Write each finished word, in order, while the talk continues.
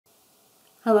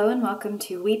Hello and welcome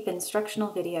to WEEP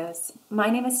instructional videos. My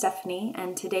name is Stephanie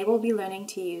and today we'll be learning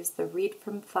to use the Read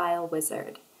from File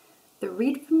wizard. The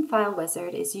Read from File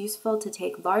wizard is useful to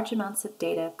take large amounts of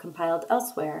data compiled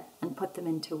elsewhere and put them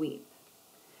into WEEP.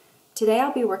 Today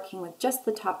I'll be working with just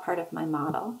the top part of my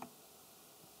model.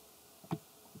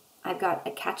 I've got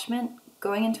a catchment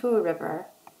going into a river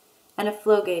and a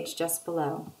flow gauge just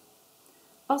below.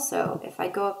 Also, if I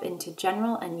go up into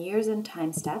general and years and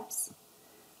time steps,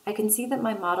 I can see that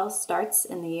my model starts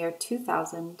in the year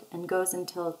 2000 and goes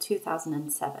until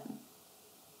 2007.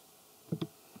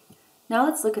 Now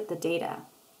let's look at the data.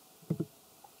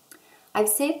 I've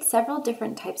saved several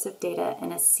different types of data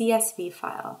in a CSV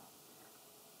file,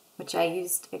 which I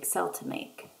used Excel to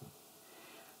make.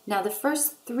 Now the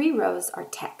first 3 rows are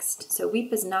text, so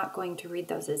WEEP is not going to read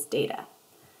those as data.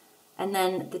 And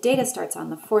then the data starts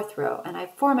on the 4th row, and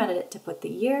I've formatted it to put the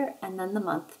year and then the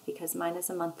month because mine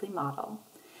is a monthly model.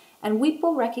 And WEEP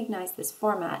will recognize this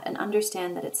format and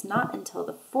understand that it's not until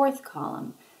the 4th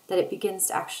column that it begins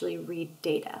to actually read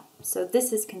data. So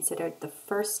this is considered the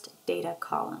first data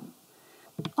column.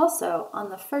 Also,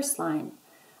 on the first line,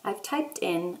 I've typed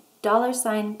in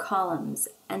 $columns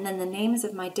and then the names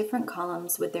of my different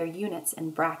columns with their units in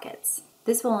brackets.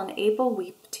 This will enable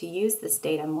WEEP to use this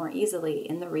data more easily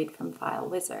in the Read from File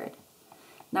wizard.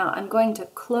 Now I'm going to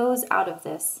close out of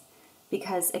this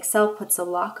because Excel puts a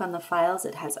lock on the files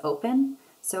it has open,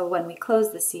 so when we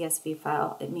close the CSV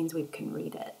file, it means we can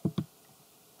read it.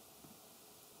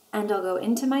 And I'll go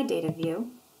into my data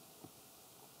view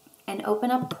and open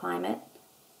up climate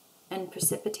and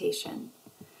precipitation.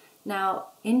 Now,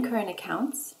 in current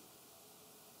accounts,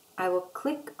 I will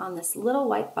click on this little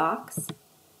white box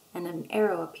and an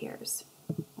arrow appears.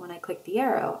 When I click the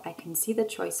arrow, I can see the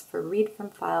choice for Read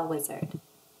from File wizard.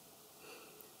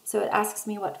 So it asks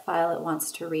me what file it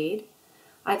wants to read.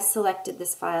 I've selected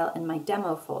this file in my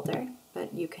demo folder,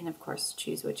 but you can of course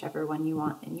choose whichever one you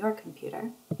want in your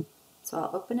computer. So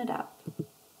I'll open it up.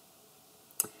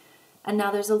 And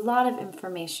now there's a lot of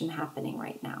information happening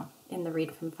right now in the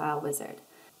Read from File wizard.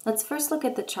 Let's first look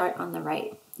at the chart on the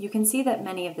right. You can see that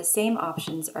many of the same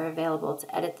options are available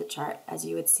to edit the chart as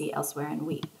you would see elsewhere in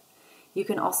WEEP. You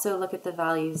can also look at the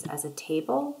values as a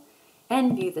table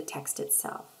and view the text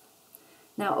itself.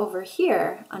 Now over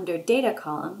here, under Data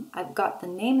column, I've got the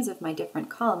names of my different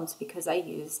columns because I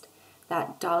used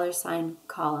that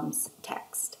 $columns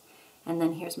text. And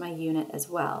then here's my unit as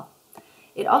well.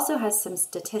 It also has some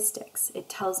statistics. It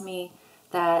tells me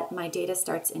that my data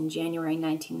starts in January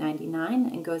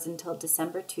 1999 and goes until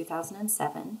December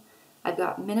 2007. I've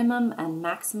got minimum and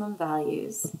maximum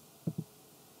values.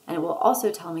 And it will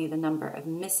also tell me the number of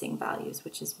missing values,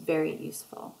 which is very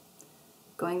useful.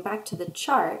 Going back to the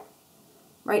chart,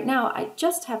 right now, I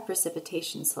just have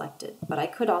precipitation selected, but I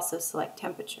could also select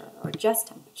temperature or just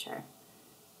temperature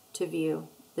to view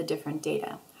the different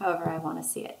data, however I want to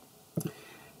see it.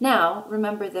 Now,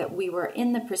 remember that we were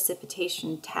in the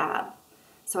precipitation tab,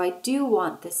 so I do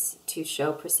want this to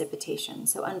show precipitation.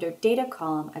 So under Data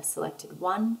column, I've selected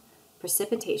 1,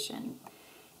 precipitation.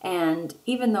 And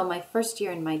even though my first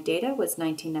year in my data was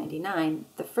 1999,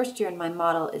 the first year in my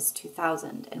model is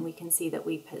 2000, and we can see that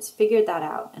WEEP has figured that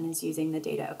out and is using the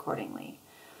data accordingly.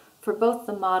 For both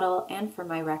the model and for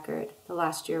my record, the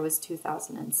last year was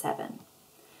 2007.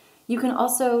 You can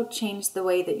also change the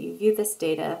way that you view this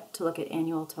data to look at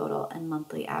annual total and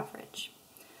monthly average.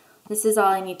 This is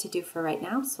all I need to do for right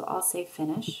now, so I'll say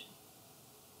Finish.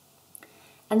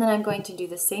 And then I'm going to do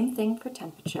the same thing for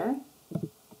temperature.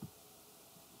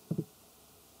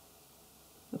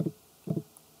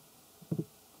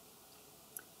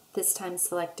 This time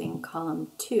selecting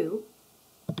column 2.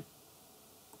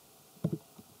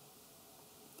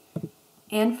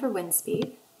 And for wind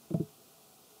speed.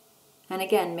 And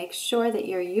again, make sure that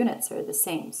your units are the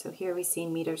same. So here we see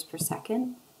meters per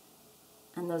second,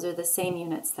 and those are the same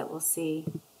units that we'll see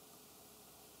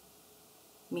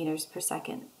meters per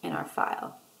second in our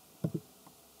file.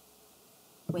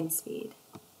 Wind speed.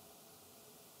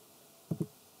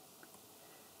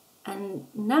 And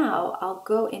now I'll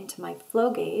go into my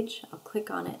flow gauge, I'll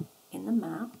click on it in the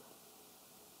map,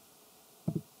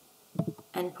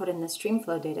 and put in the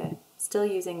streamflow data, still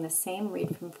using the same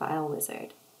Read from File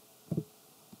wizard.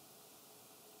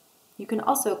 You can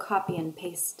also copy and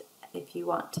paste if you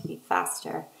want to be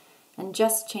faster, and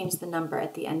just change the number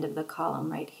at the end of the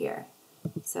column right here.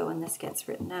 So when this gets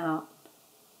written out,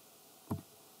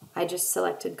 I just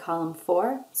selected column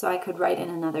 4, so I could write in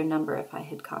another number if I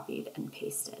had copied and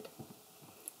pasted.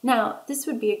 Now, this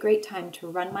would be a great time to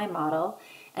run my model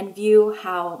and view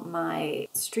how my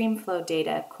streamflow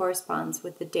data corresponds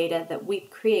with the data that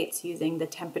WEAP creates using the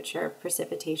temperature,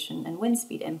 precipitation, and wind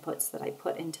speed inputs that I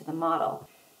put into the model.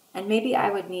 And maybe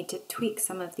I would need to tweak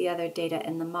some of the other data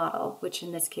in the model, which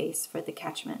in this case for the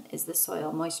catchment is the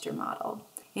soil moisture model,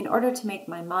 in order to make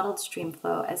my modeled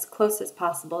streamflow as close as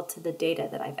possible to the data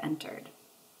that I've entered.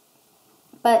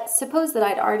 But suppose that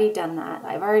I'd already done that,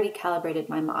 I've already calibrated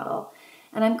my model,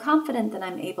 and I'm confident that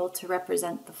I'm able to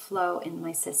represent the flow in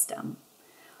my system.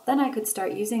 Then I could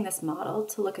start using this model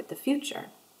to look at the future.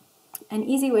 An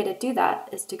easy way to do that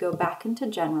is to go back into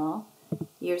General,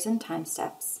 Years and Time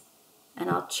Steps, and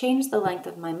I'll change the length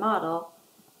of my model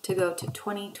to go to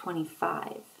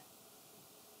 2025.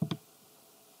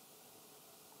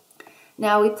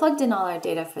 Now we plugged in all our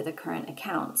data for the current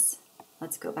accounts.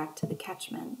 Let's go back to the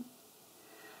catchment.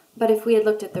 But if we had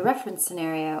looked at the reference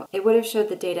scenario, it would have showed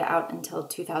the data out until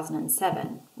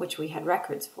 2007, which we had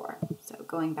records for, so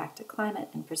going back to climate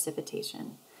and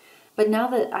precipitation. But now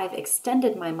that I've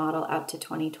extended my model out to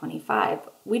 2025,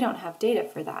 we don't have data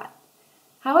for that.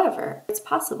 However, it's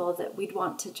possible that we'd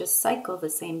want to just cycle the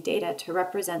same data to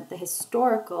represent the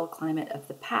historical climate of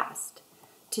the past.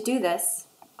 To do this,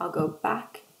 I'll go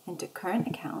back into Current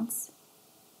Accounts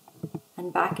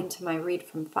and back into my Read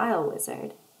from File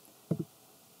wizard.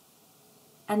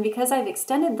 And because I've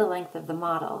extended the length of the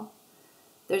model,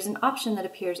 there's an option that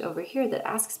appears over here that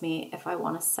asks me if I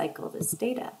want to cycle this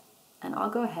data. And I'll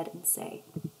go ahead and say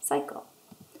Cycle.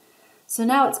 So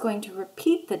now it's going to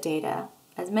repeat the data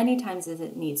as many times as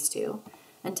it needs to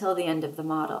until the end of the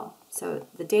model. So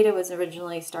the data was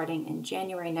originally starting in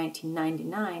January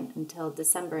 1999 until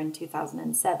December in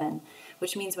 2007,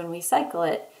 which means when we cycle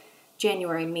it,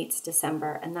 January meets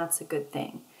December, and that's a good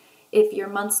thing. If your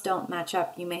months don't match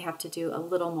up, you may have to do a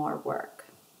little more work.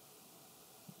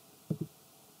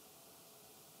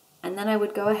 And then I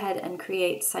would go ahead and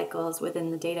create cycles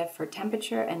within the data for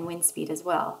temperature and wind speed as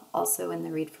well, also in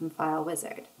the Read from File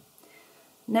wizard.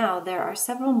 Now, there are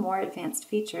several more advanced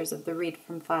features of the Read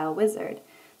from File wizard,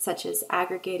 such as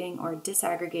aggregating or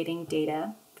disaggregating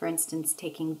data, for instance,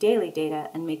 taking daily data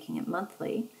and making it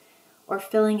monthly, or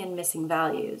filling in missing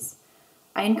values.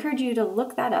 I encourage you to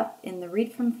look that up in the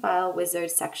Read from File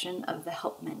wizard section of the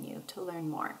Help menu to learn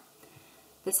more.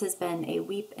 This has been a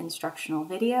WEAP instructional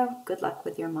video. Good luck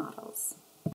with your models.